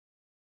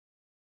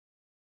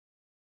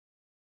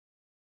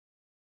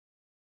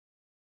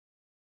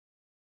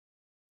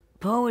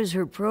Poe is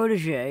her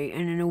protege,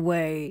 and in a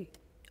way,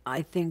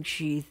 I think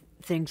she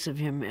thinks of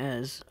him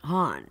as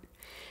Han,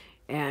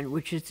 and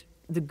which is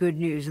the good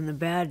news and the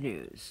bad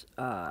news.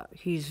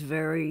 He's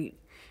very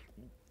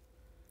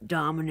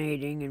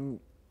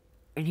dominating,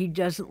 and he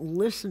doesn't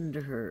listen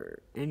to her,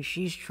 and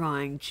she's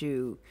trying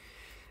to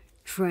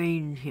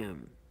train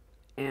him,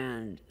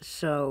 and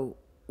so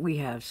we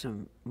have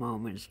some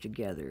moments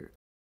together.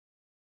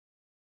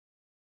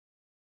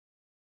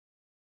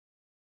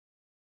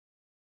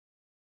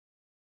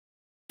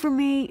 For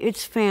me,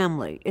 it's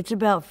family. It's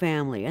about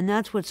family, and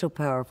that's what's so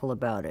powerful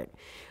about it.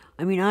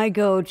 I mean, I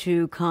go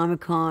to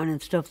Comic-Con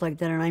and stuff like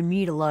that, and I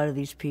meet a lot of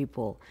these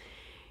people,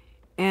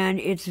 and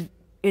it's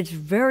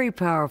very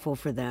powerful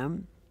for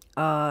them.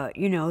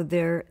 You know,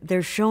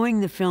 they're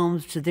showing the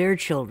films to their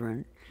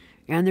children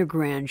and their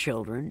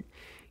grandchildren,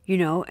 you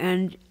know,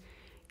 and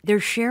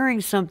they're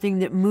sharing something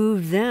that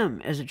moved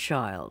them as a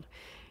child,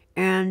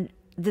 and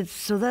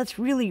so that's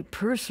really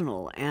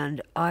personal.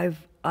 And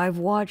I've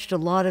watched a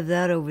lot of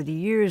that over the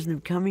years, and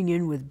them coming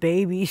in with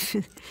babies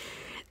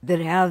that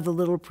have the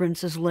little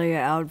Princess Leia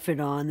outfit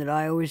on that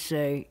I always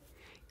say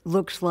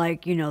looks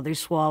like, you know, they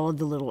swallowed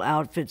the little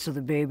outfit so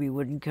the baby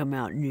wouldn't come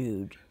out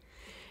nude,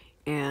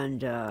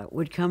 and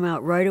would come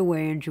out right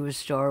away into a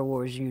Star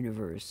Wars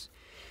universe.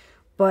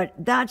 But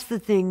that's the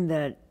thing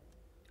that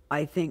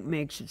I think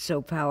makes it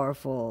so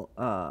powerful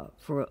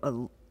for a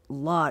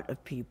lot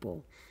of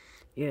people,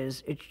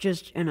 is it's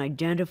just an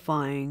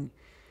identifying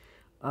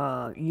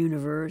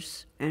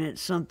universe, and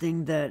it's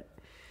something that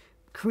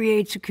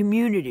creates a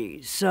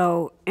community.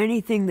 So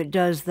anything that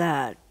does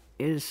that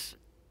does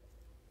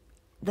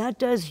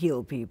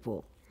heal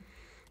people,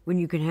 when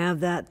you can have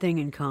that thing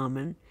in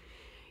common,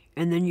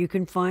 and then you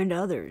can find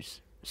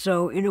others.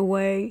 So in a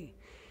way,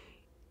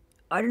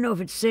 I don't know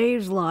if it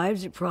saves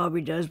lives, it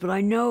probably does, but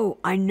I know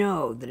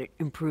that it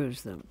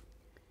improves them.